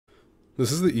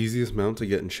This is the easiest mount to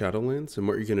get in Shadowlands, and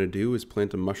what you're going to do is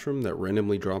plant a mushroom that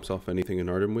randomly drops off anything in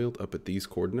Ardenweald up at these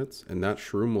coordinates, and that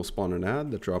shroom will spawn an ad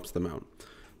that drops the mount.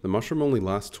 The mushroom only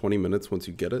lasts 20 minutes once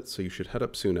you get it, so you should head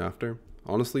up soon after.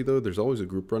 Honestly though, there's always a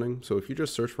group running, so if you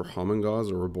just search for Homingos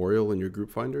or Arboreal in your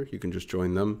group finder, you can just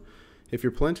join them. If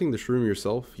you're planting the shroom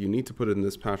yourself, you need to put it in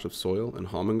this patch of soil and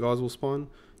Homingos will spawn.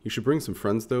 You should bring some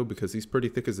friends though, because he's pretty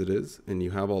thick as it is, and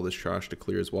you have all this trash to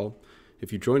clear as well.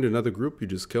 If you joined another group, you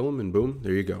just kill him and boom,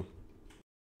 there you go.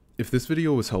 If this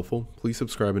video was helpful, please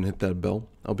subscribe and hit that bell.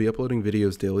 I'll be uploading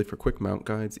videos daily for quick mount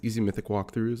guides, easy mythic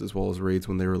walkthroughs, as well as raids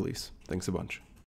when they release. Thanks a bunch.